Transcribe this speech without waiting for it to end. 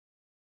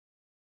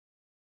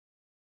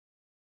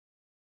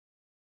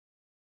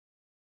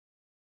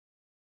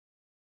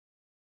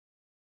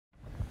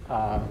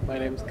My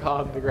name's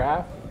Colin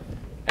DeGraf,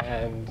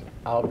 and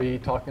I'll be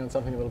talking on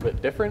something a little bit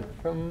different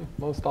from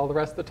most all the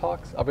rest of the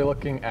talks. I'll be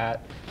looking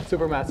at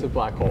supermassive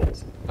black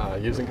holes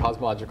using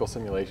cosmological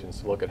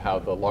simulations to look at how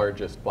the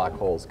largest black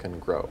holes can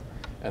grow,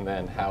 and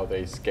then how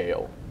they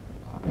scale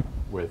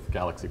with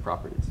galaxy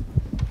properties.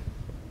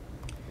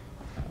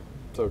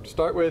 So to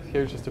start with,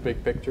 here's just a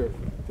big picture of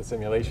the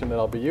simulation that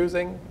I'll be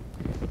using.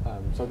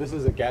 So this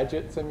is a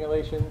gadget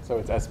simulation, so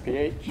it's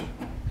SPH.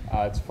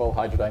 It's full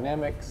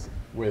hydrodynamics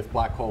with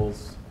black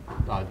holes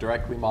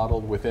directly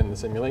modeled within the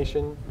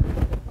simulation.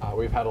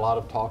 We've had a lot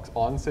of talks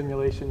on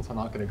simulations, so I'm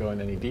not going to go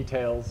into any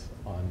details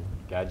on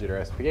gadget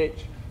or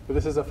SPH. But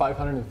this is a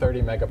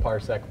 530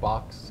 megaparsec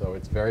box, so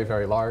it's very,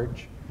 very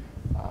large.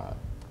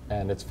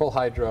 And it's full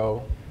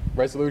hydro.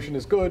 Resolution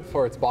is good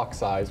for its box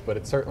size, but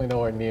it's certainly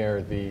nowhere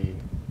near the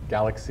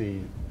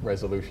galaxy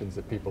resolutions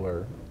that people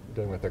are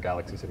doing with their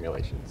galaxy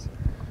simulations.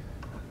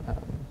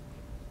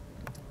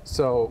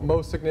 So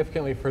most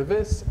significantly for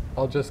this,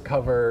 I'll just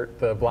cover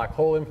the black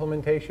hole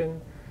implementation.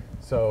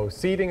 So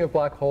seeding of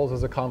black holes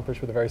is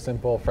accomplished with a very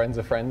simple friends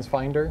of friends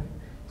finder.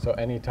 So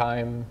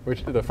anytime,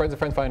 which the friends of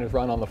friends finder is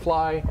run on the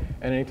fly,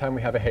 and anytime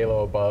we have a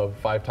halo above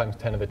 5 times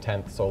 10 to the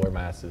 10th solar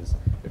masses,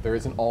 if there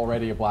isn't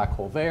already a black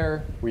hole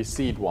there, we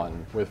seed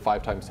one with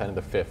 5 times 10 to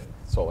the 5th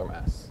solar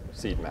mass,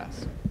 seed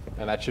mass.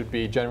 And that should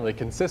be generally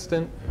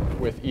consistent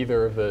with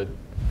either of the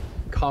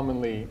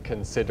commonly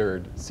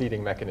considered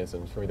seeding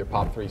mechanisms from either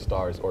pop-3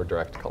 stars or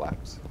direct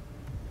collapse.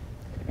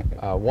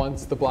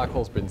 Once the black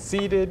hole's been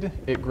seeded,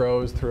 it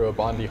grows through a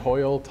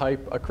Bondi-Hoyle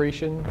type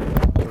accretion.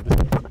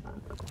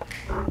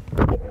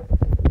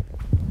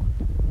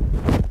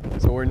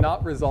 So we're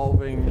not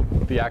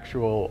resolving the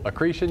actual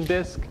accretion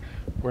disk.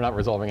 We're not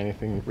resolving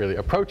anything really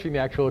approaching the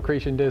actual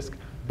accretion disk,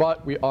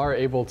 but we are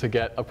able to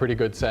get a pretty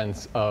good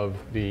sense of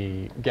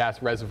the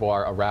gas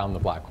reservoir around the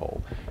black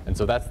hole. And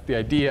so that's the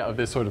idea of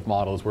this sort of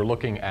model, is we're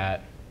looking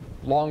at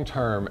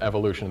long-term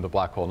evolution of the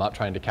black hole, not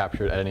trying to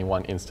capture it at any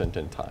one instant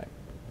in time.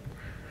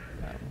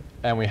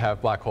 And we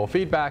have black hole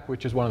feedback,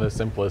 which is one of the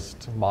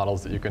simplest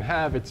models that you can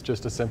have. It's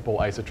just a simple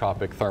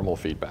isotropic thermal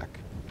feedback.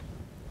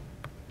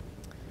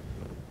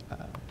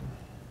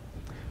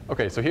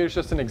 OK, so here's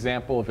just an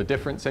example of a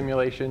different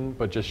simulation,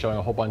 but just showing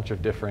a whole bunch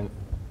of different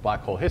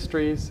black hole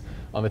histories.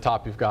 On the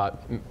top, you've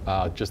got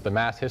just the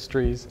mass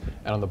histories,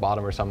 and on the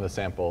bottom are some of the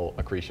sample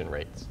accretion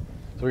rates.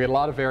 So we get a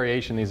lot of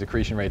variation in these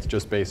accretion rates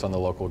just based on the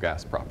local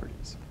gas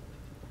properties.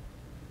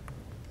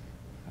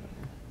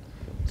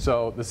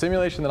 So the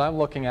simulation that I'm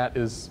looking at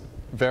is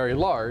very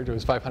large. It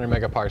was 500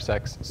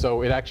 megaparsecs.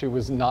 So it actually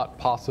was not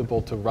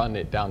possible to run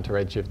it down to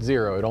redshift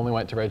 0. It only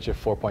went to redshift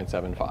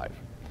 4.75.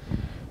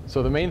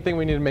 So the main thing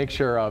we need to make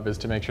sure of is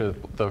to make sure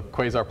that the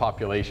quasar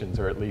populations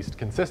are at least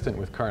consistent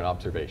with current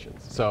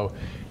observations. So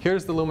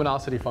here's the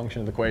luminosity function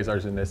of the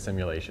quasars in this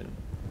simulation,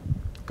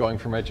 going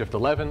from redshift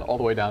 11 all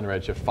the way down to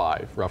redshift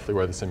 5, roughly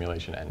where the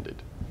simulation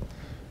ended.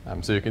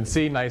 So you can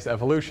see nice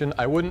evolution.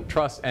 I wouldn't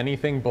trust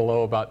anything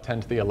below about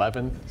 10 to the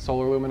 11th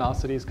solar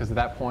luminosities, because at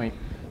that point,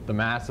 the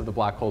mass of the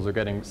black holes are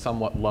getting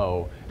somewhat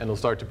low, and they'll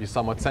start to be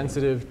somewhat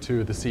sensitive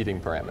to the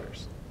seeding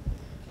parameters.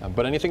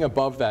 But anything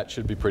above that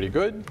should be pretty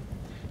good.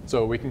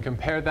 So we can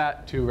compare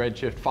that to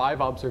redshift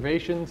 5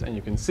 observations, and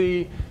you can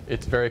see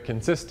it's very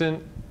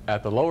consistent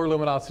at the lower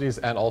luminosities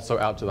and also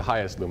out to the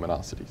highest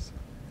luminosities.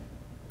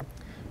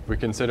 If we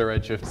consider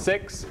redshift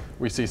 6,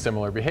 we see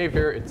similar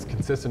behavior. It's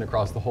consistent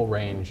across the whole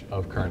range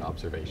of current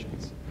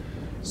observations.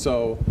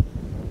 So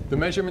the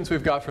measurements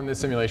we've got from this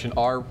simulation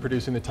are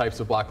producing the types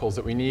of black holes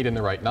that we need in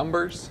the right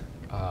numbers.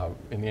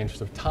 In the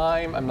interest of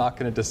time, I'm not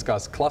going to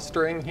discuss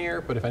clustering here,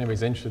 but if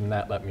anybody's interested in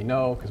that, let me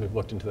know, because we've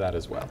looked into that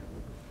as well.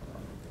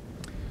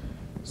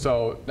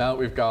 So now that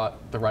we've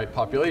got the right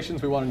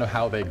populations, we want to know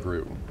how they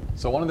grew.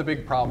 So one of the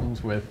big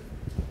problems with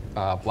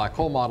black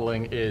hole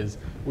modeling is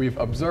we've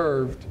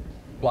observed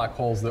black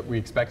holes that we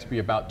expect to be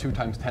about 2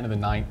 times 10 to the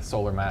 9th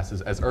solar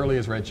masses as early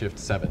as redshift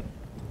 7.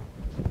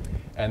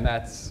 And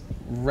that's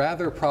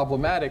rather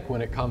problematic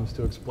when it comes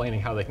to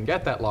explaining how they can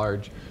get that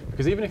large,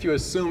 because even if you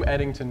assume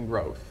Eddington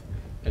growth,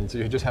 and so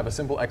you just have a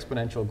simple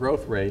exponential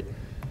growth rate,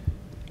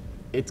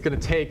 it's going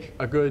to take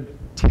a good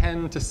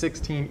 10 to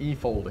 16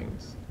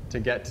 e-foldings to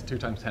get to 2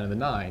 times 10 to the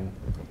 9,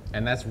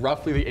 and that's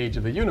roughly the age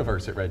of the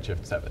universe at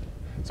redshift 7.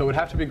 So it would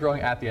have to be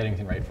growing at the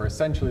Eddington rate for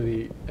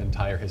essentially the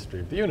entire history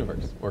of the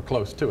universe, or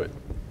close to it.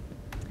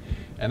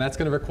 And that's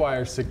going to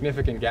require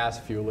significant gas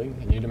fueling,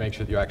 and you need to make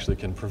sure that you actually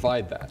can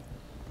provide that.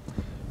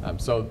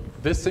 So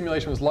this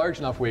simulation was large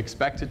enough we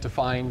expected to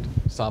find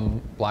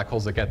some black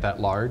holes that get that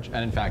large,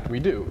 and in fact we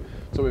do.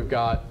 So we've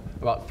got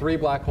about 3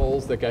 black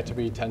holes that get to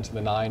be 10 to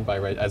the 9 by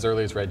as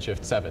early as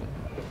redshift 7.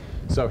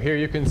 So here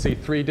you can see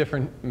 3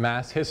 different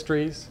mass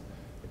histories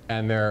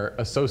and their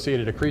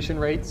associated accretion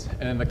rates,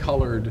 and then the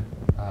colored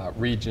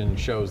region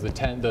shows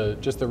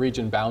just the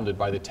region bounded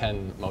by the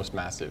 10 most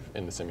massive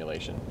in the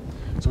simulation.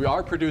 So we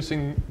are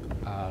producing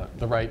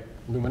the right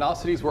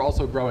luminosities. We're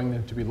also growing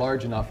them to be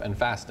large enough and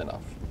fast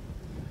enough.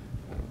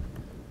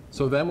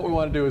 So then what we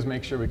want to do is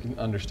make sure we can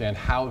understand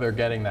how they're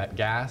getting that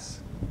gas.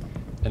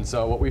 And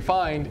so what we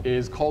find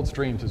is cold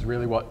streams is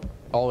really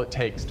all it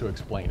takes to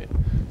explain it.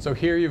 So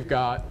here you've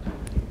got,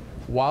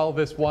 while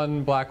this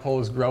one black hole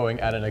is growing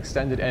at an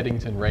extended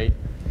Eddington rate,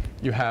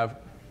 you have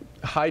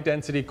high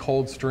density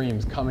cold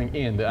streams coming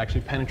in that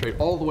actually penetrate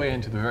all the way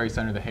into the very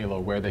center of the halo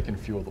where they can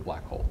fuel the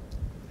black hole.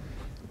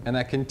 And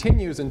that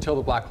continues until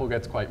the black hole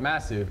gets quite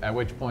massive, at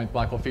which point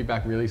black hole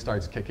feedback really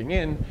starts kicking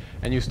in,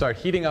 and you start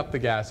heating up the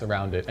gas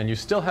around it. And you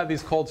still have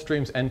these cold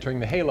streams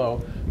entering the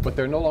halo, but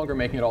they're no longer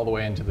making it all the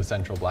way into the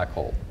central black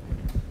hole.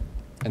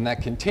 And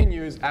that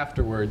continues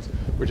afterwards,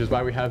 which is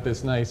why we have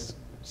this nice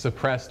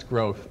suppressed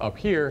growth up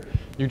here.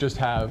 You just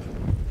have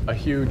a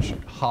huge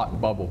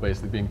hot bubble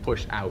basically being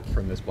pushed out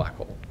from this black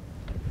hole.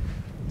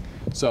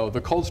 So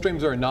the cold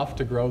streams are enough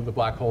to grow the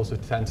black holes to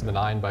 10 to the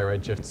 9 by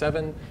redshift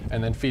 7,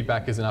 and then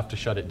feedback is enough to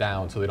shut it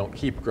down so they don't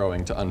keep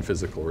growing to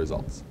unphysical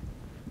results.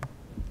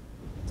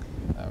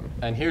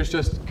 And here's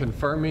just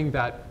confirming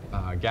that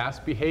gas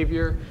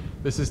behavior.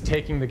 This is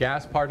taking the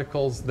gas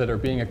particles that are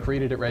being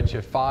accreted at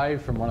redshift 5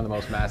 from one of the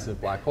most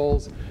massive black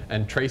holes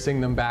and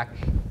tracing them back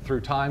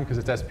through time. Because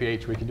it's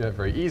SPH, we can do that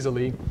very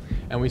easily.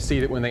 And we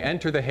see that when they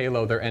enter the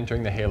halo, they're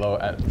entering the halo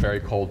at very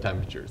cold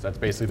temperatures. That's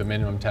basically the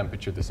minimum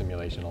temperature the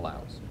simulation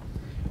allows.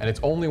 And it's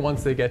only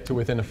once they get to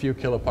within a few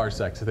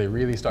kiloparsecs that they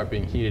really start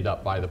being heated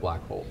up by the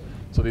black hole.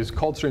 So these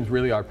cold streams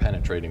really are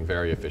penetrating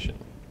very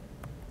efficiently.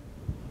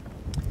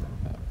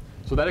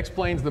 So that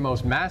explains the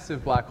most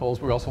massive black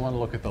holes. We also want to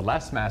look at the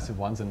less massive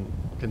ones and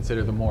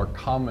consider the more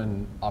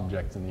common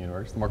objects in the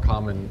universe, the more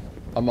common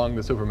among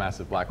the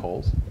supermassive black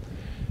holes.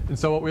 And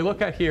so what we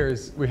look at here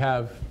is we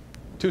have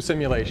two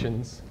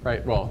simulations,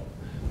 right? Well,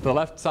 the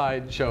left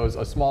side shows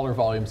a smaller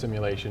volume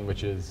simulation,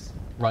 which is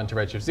run to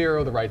redshift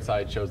 0. The right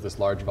side shows this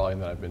large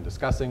volume that I've been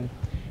discussing.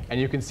 And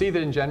you can see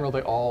that in general,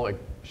 they all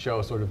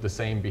show sort of the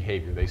same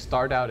behavior. They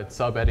start out at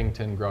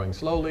sub-Eddington growing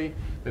slowly.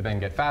 They then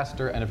get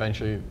faster, and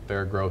eventually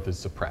their growth is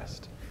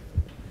suppressed.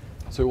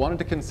 So we wanted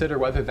to consider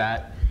whether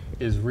that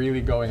is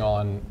really going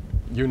on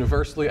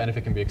universally and if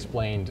it can be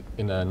explained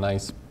in a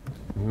nice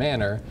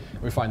manner.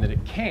 We find that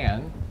it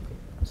can.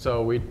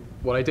 So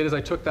what I did is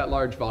I took that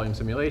large volume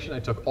simulation. I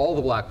took all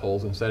the black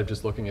holes instead of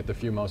just looking at the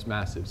few most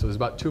massive. So there's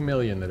about 2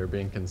 million that are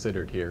being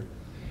considered here.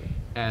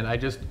 And I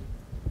just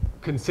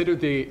considered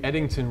the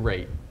Eddington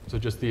rate, so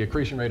just the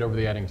accretion rate over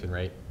the Eddington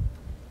rate,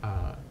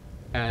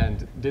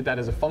 and did that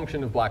as a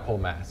function of black hole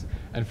mass,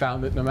 and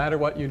found that no matter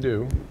what you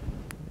do,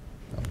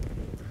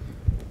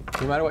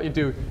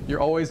 you're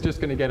always just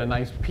going to get a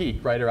nice peak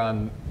right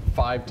around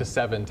 5 to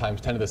 7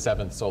 times 10 to the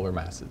 7th solar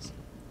masses.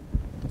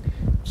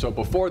 So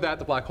before that,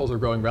 the black holes are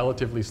growing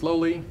relatively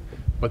slowly,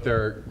 but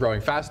they're growing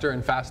faster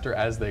and faster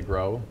as they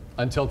grow,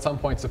 until at some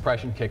point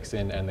suppression kicks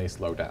in and they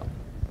slow down.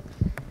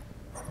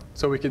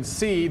 So we can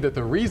see that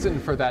the reason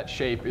for that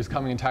shape is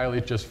coming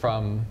entirely just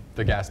from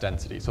the gas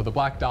density. So the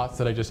black dots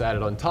that I just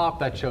added on top,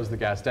 that shows the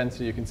gas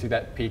density. You can see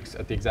that peaks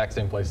at the exact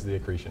same place as the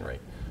accretion rate.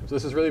 So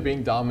this is really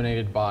being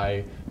dominated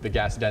by the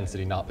gas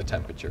density, not the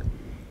temperature.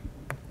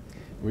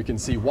 We can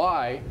see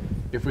why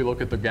if we look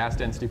at the gas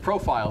density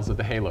profiles of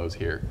the halos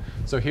here.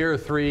 So here are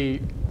 3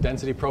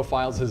 density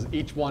profiles.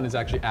 Each one is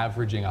actually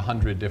averaging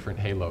 100 different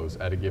halos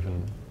at a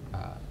given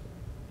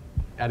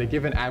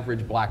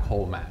average black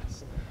hole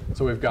mass.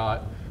 So we've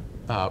got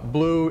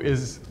blue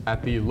is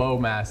at the low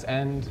mass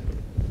end,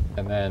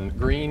 and then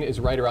green is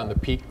right around the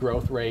peak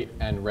growth rate,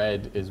 and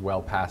red is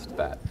well past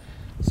that.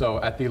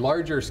 So at the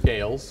larger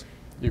scales,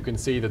 you can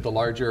see that the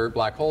larger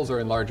black holes are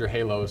in larger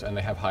halos and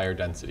they have higher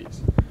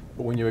densities.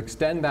 But when you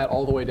extend that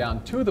all the way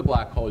down to the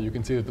black hole, you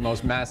can see that the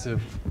most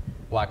massive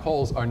black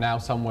holes are now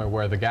somewhere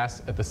where the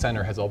gas at the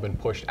center has all been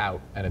pushed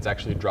out, and it's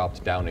actually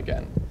dropped down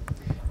again.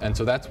 And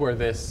so that's where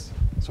this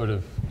sort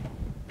of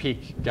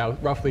peak,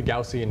 roughly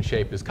Gaussian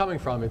shape is coming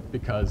from. It's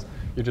because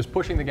you're just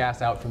pushing the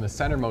gas out from the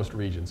centermost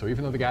region. So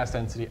even though the gas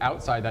density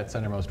outside that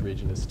centermost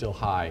region is still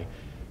high,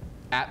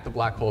 at the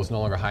black hole is no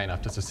longer high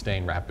enough to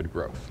sustain rapid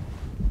growth.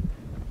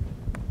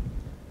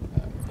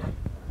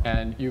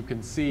 And you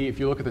can see, if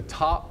you look at the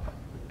top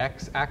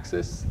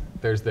x-axis,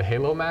 there's the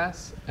halo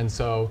mass. And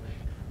so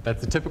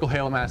that's the typical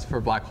halo mass for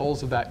black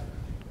holes of that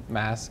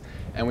mass.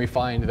 And we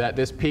find that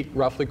this peak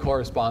roughly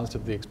corresponds to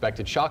the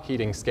expected shock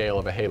heating scale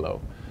of a halo.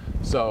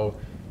 So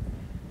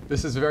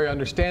this is very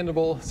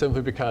understandable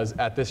simply because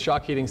at this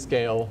shock heating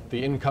scale,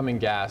 the incoming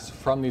gas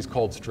from these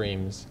cold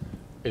streams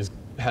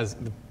has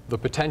the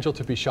potential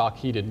to be shock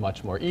heated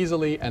much more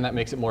easily, and that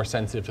makes it more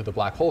sensitive to the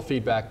black hole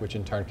feedback, which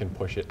in turn can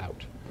push it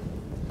out.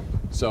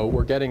 So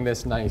we're getting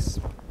this nice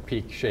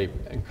peak shape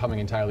and coming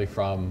entirely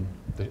from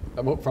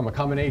a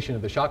combination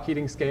of the shock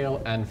heating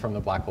scale and from the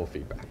black hole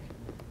feedback.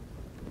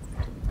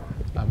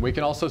 We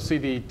can also see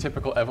the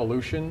typical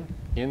evolution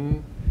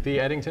in the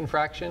Eddington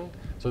fraction.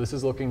 So this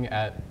is looking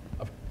at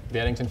the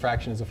Eddington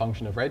fraction as a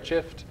function of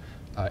redshift.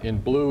 In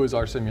blue is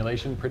our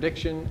simulation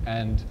prediction,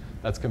 and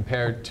that's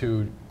compared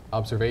to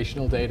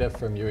observational data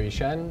from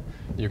Yui-Shen.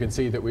 You can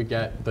see that we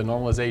get the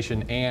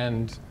normalization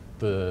and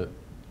the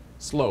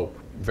slope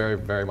very,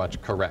 very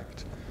much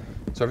correct.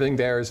 So everything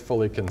there is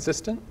fully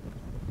consistent.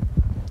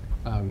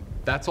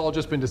 That's all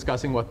just been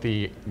discussing what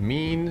the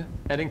mean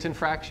Eddington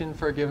fraction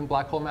for a given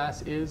black hole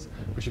mass is,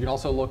 but you can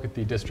also look at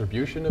the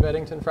distribution of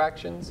Eddington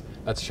fractions.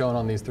 That's shown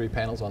on these 3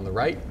 panels on the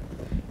right.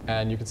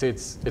 And you can see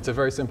it's a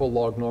very simple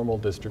log normal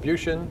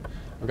distribution.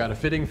 We've got a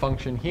fitting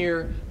function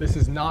here. This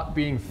is not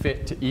being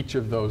fit to each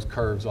of those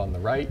curves on the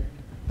right.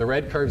 The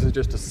red curves is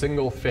just a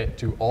single fit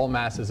to all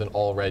masses and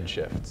all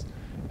redshifts.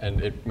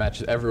 And it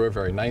matches everywhere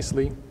very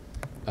nicely.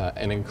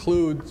 And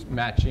includes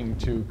matching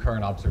to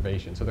current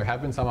observations. So there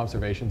have been some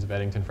observations of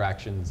Eddington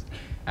fractions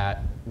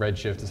at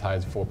redshift as high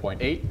as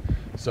 4.8.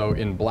 So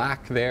in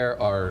black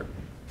there are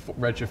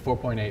redshift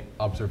 4.8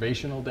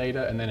 observational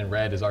data, and then in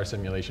red is our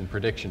simulation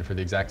prediction for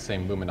the exact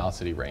same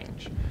luminosity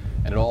range.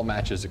 And it all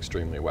matches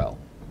extremely well.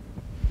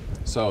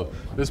 So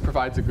this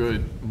provides a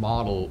good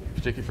model,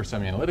 particularly for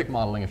semi-analytic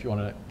modeling, if you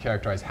want to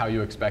characterize how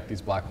you expect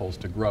these black holes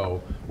to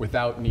grow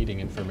without needing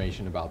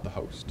information about the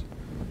host,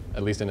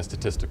 at least in a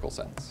statistical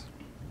sense.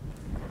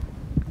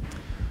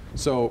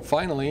 So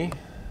finally,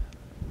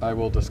 I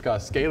will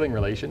discuss scaling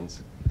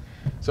relations.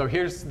 So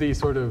here's the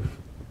sort of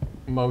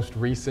most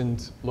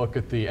recent look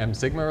at the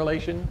M-sigma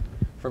relation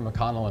from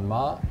McConnell and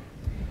Ma.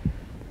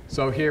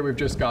 So here we've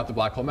just got the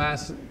black hole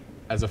mass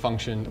as a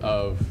function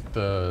of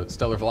the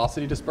stellar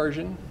velocity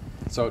dispersion.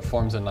 So it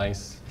forms a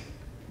nice,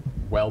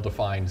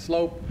 well-defined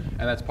slope.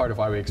 And that's part of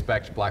why we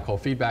expect black hole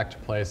feedback to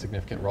play a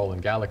significant role in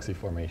galaxy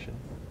formation.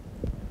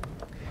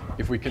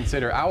 If we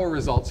consider our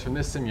results from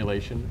this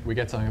simulation, we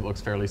get something that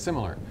looks fairly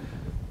similar.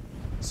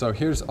 So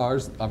here's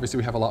ours. Obviously,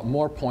 we have a lot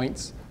more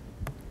points.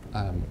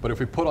 But if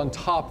we put on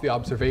top the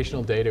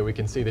observational data, we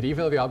can see that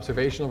even though the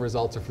observational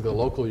results are for the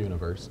local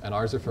universe, and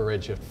ours are for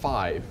redshift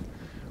 5,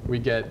 we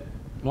get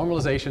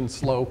normalization,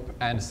 slope,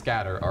 and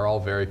scatter are all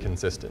very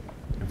consistent.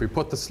 If we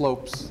put the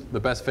slopes, the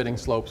best fitting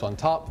slopes on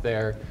top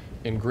there,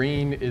 in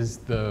green is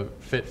the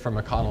fit from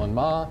McConnell and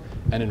Ma,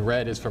 and in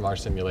red is from our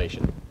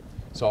simulation.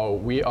 So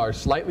we are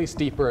slightly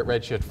steeper at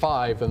redshift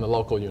 5 than the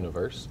local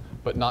universe,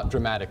 but not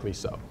dramatically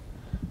so.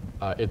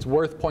 It's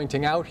worth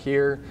pointing out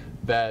here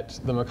that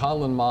the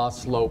McConnell and Ma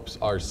slopes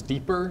are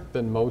steeper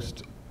than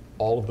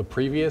all of the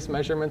previous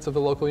measurements of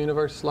the local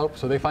universe slope.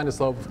 So they find a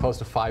slope of close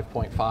to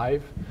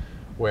 5.5,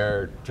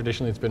 where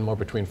traditionally it's been more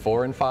between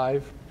 4 and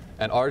 5.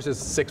 And ours is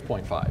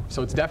 6.5.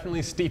 So it's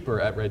definitely steeper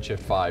at redshift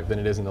 5 than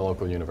it is in the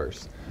local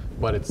universe.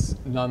 But it's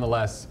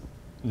nonetheless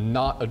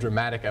not a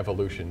dramatic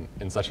evolution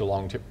in such a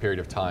long period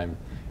of time.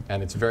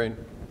 And it's very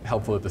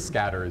helpful that the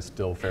scatter is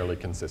still fairly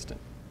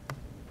consistent.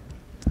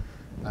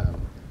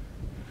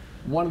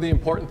 One of the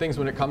important things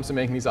when it comes to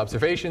making these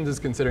observations is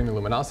considering the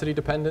luminosity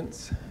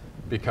dependence,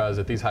 because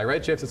at these high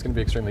redshifts, it's going to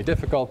be extremely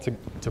difficult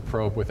to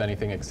probe with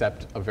anything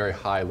except a very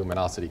high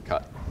luminosity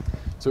cut.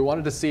 So we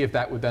wanted to see if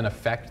that would then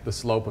affect the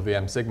slope of the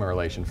M-sigma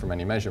relation from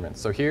any measurements.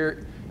 So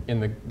here, in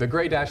the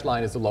gray dashed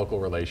line is the local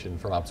relation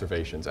from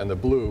observations, and the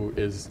blue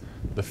is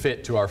the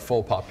fit to our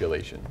full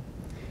population.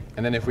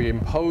 And then if we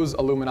impose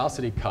a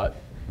luminosity cut,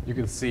 you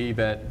can see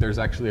that there's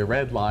actually a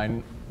red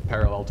line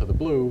parallel to the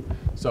blue,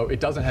 so it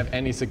doesn't have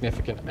any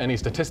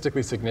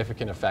statistically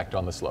significant effect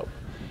on the slope.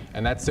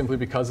 And that's simply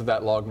because of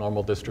that log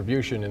normal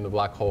distribution in the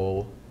black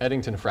hole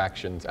Eddington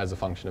fractions as a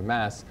function of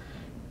mass.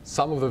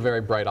 Some of the very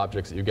bright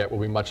objects that you get will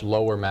be much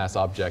lower mass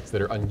objects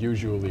that are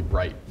unusually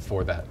bright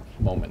for that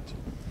moment.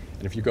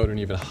 And if you go to an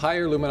even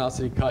higher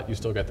luminosity cut, you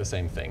still get the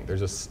same thing.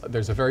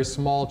 There's a very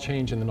small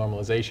change in the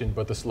normalization,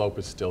 but the slope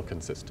is still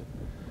consistent.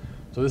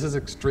 So this is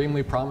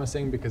extremely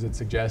promising because it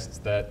suggests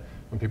that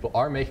when people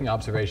are making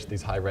observations at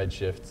these high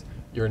redshifts,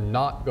 you're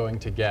not going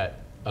to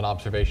get an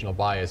observational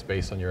bias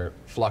based on your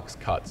flux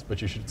cuts,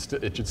 but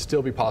it should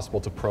still be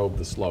possible to probe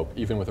the slope,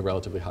 even with a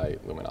relatively high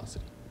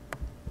luminosity.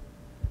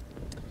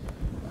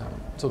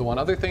 So the one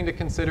other thing to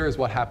consider is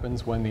what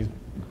happens when these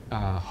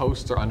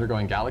hosts are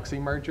undergoing galaxy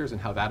mergers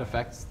and how that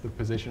affects the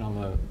position on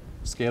the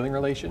scaling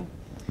relation.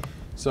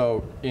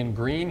 So in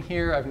green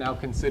here, I've now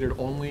considered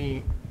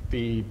only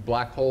the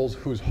black holes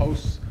whose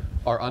hosts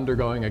are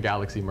undergoing a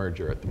galaxy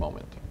merger at the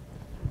moment.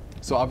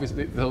 So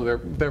obviously,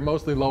 they're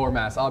mostly lower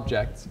mass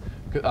objects.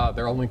 I'm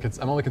only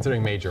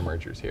considering major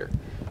mergers here.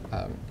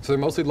 So they're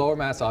mostly lower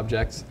mass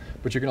objects,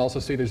 but you can also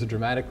see there's a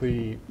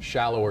dramatically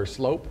shallower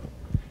slope,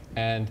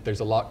 and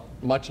there's a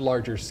much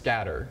larger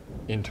scatter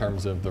in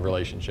terms of the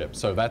relationship.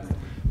 So that's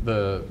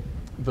the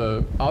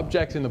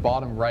objects in the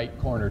bottom right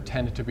corner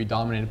tend to be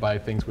dominated by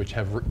things which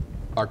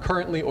are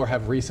currently or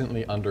have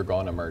recently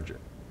undergone a merger.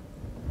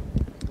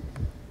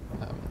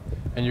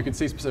 And you can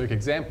see specific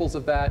examples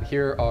of that.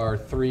 Here are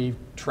 3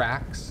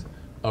 tracks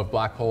of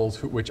black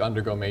holes which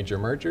undergo major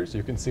mergers.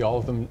 You can see all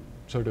of them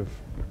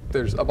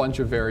there's a bunch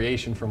of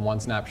variation from one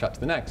snapshot to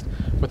the next,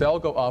 but they all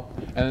go up,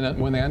 and then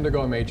when they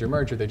undergo a major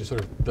merger, they just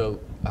the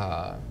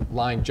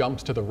line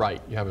jumps to the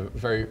right. You have a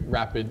very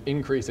rapid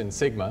increase in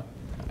sigma,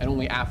 and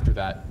only after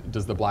that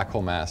does the black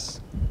hole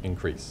mass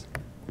increase.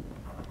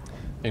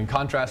 In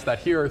contrast, that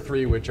here are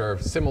 3 which are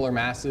similar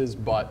masses,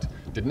 but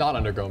did not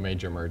undergo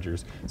major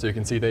mergers. So you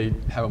can see they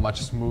have a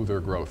much smoother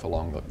growth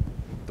along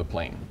the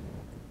plane.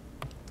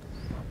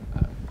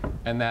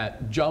 And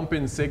that jump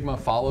in sigma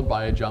followed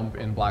by a jump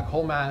in black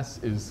hole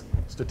mass is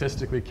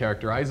statistically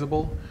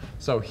characterizable.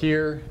 So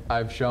here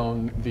I've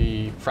shown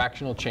the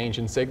fractional change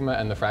in sigma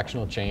and the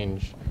fractional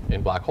change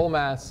in black hole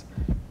mass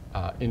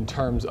in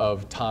terms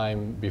of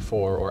time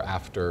before or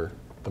after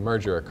the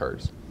merger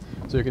occurs.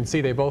 So you can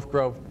see they both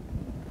grow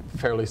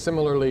fairly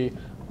similarly,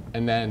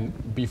 and then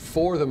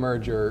before the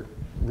merger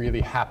really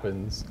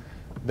happens,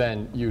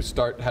 then you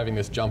start having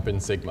this jump in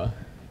sigma,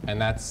 and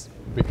that's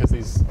because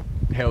these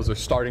halos are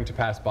starting to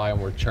pass by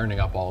and we're churning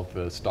up all of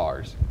the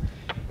stars.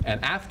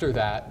 And after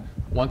that,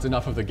 once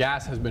enough of the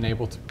gas has been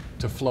able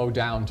to flow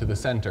down to the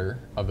center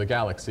of the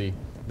galaxy,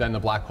 then the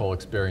black hole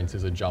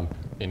experiences a jump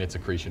in its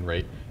accretion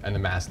rate, and the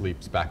mass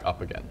leaps back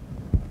up again.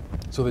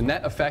 So the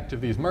net effect of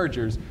these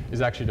mergers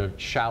is actually to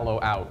shallow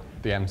out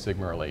the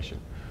M-sigma relation,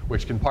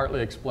 which can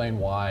partly explain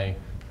why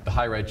the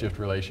high redshift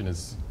relation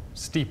is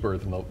steeper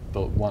than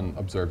the one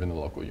observed in the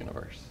local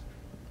universe.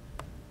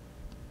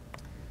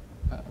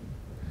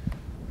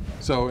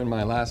 So in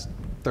my last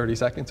 30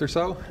 seconds or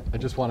so, I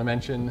just want to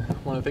mention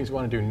one of the things we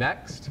want to do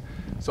next.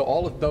 So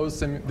all of those,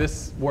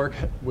 this work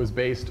was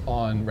based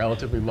on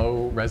relatively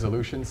low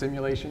resolution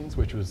simulations,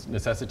 which was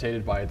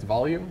necessitated by its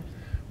volume.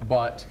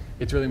 But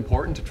it's really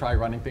important to try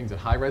running things at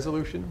high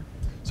resolution.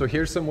 So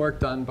here's some work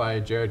done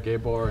by Jared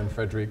Gabor and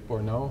Frédéric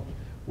Bourneau,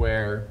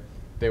 where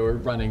they were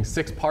running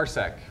 6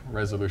 parsec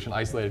resolution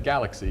isolated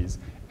galaxies.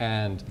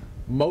 And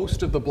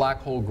most of the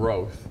black hole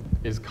growth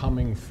is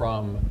coming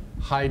from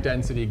high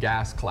density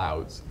gas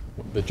clouds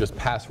that just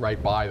pass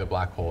right by the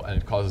black hole,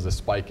 and it causes a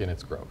spike in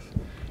its growth.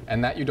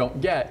 And that you don't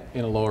get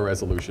in a lower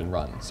resolution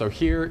run. So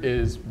here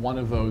is one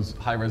of those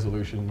high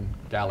resolution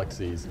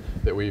galaxies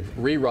that we've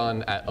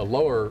rerun at a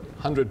lower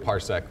 100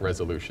 parsec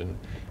resolution.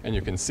 And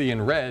you can see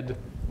in red,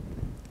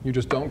 you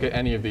just don't get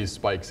any of these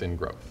spikes in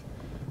growth.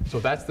 So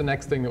that's the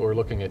next thing that we're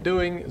looking at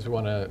doing, is we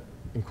want to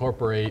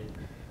incorporate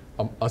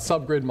a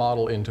subgrid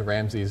model into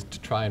Ramses to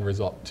try and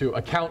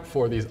account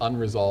for these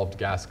unresolved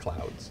gas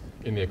clouds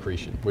in the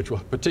accretion, which will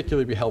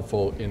particularly be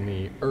helpful in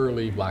the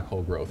early black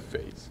hole growth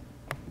phase.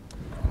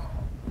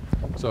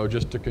 So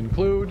just to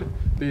conclude,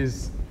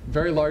 these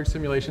very large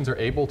simulations are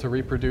able to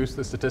reproduce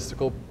the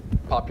statistical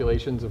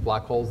populations of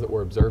black holes that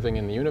we're observing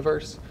in the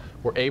universe.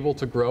 We're able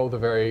to grow the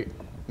very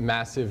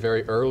massive,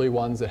 very early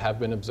ones that have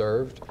been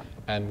observed,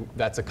 and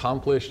that's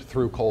accomplished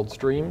through cold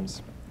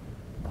streams.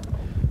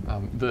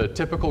 The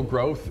typical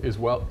growth is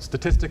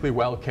statistically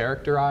well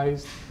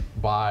characterized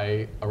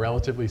by a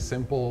relatively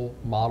simple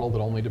model that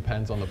only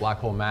depends on the black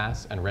hole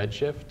mass and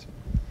redshift.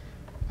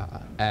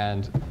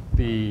 And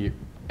the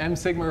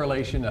M-sigma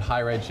relation at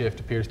high redshift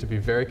appears to be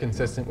very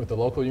consistent with the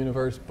local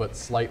universe, but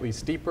slightly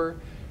steeper.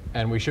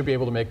 And we should be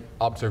able to make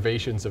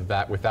observations of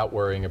that without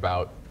worrying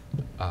about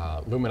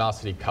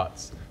luminosity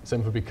cuts,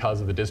 simply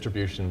because of the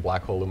distribution of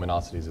black hole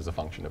luminosities as a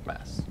function of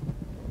mass.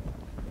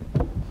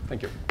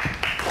 Thank you.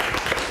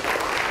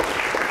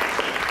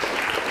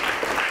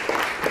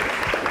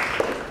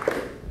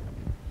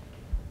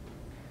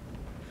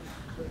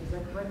 So is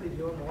that correct that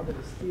your model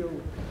is still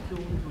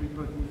tuned to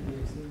reproduce the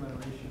M-sigma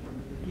relation?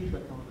 The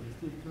feedback model is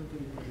still tuned to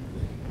reproduce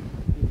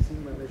the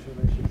M-sigma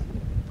relation?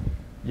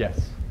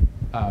 Yes.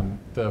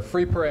 The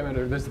free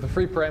parameter, this is the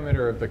free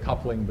parameter of the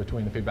coupling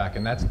between the feedback,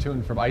 and that's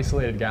tuned from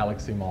isolated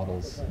galaxy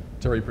models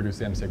to reproduce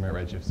the M-sigma at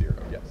redshift 0,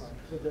 yes.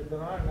 So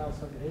there are now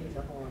some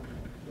data on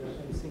the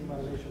M-sigma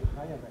relation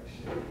higher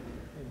redshift,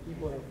 and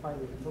people are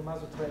finding, from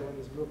Mazotrel on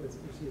this group at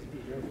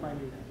UCSB, they're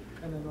finding,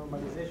 and the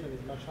normalization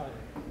is much higher.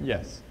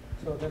 Yes.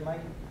 So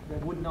they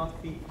would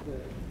not fit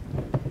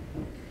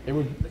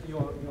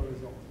your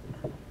result.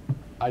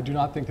 I do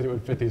not think that it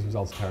would fit these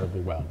results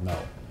terribly well, no.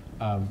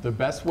 The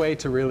best way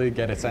to really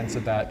get a sense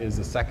of that is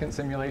the second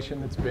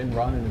simulation that's been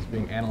run and is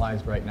being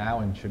analyzed right now,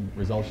 and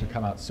results should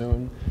come out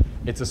soon.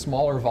 It's a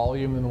smaller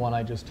volume than the one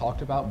I just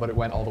talked about, but it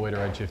went all the way to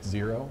redshift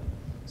 0.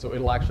 So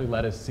it'll actually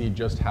let us see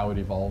just how it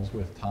evolves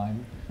with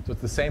time. So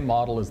it's the same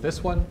model as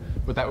this one,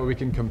 but that way we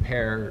can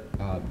compare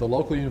the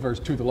local universe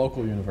to the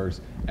local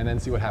universe, and then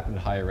see what happened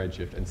at higher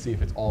redshift, and see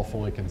if it's all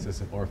fully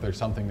consistent or if there's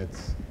something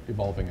that's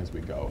evolving as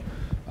we go.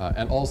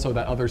 And also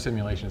that other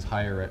simulation is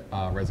higher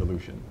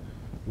resolution,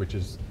 which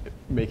is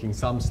making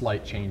some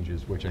slight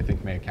changes, which I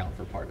think may account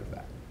for part of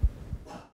that.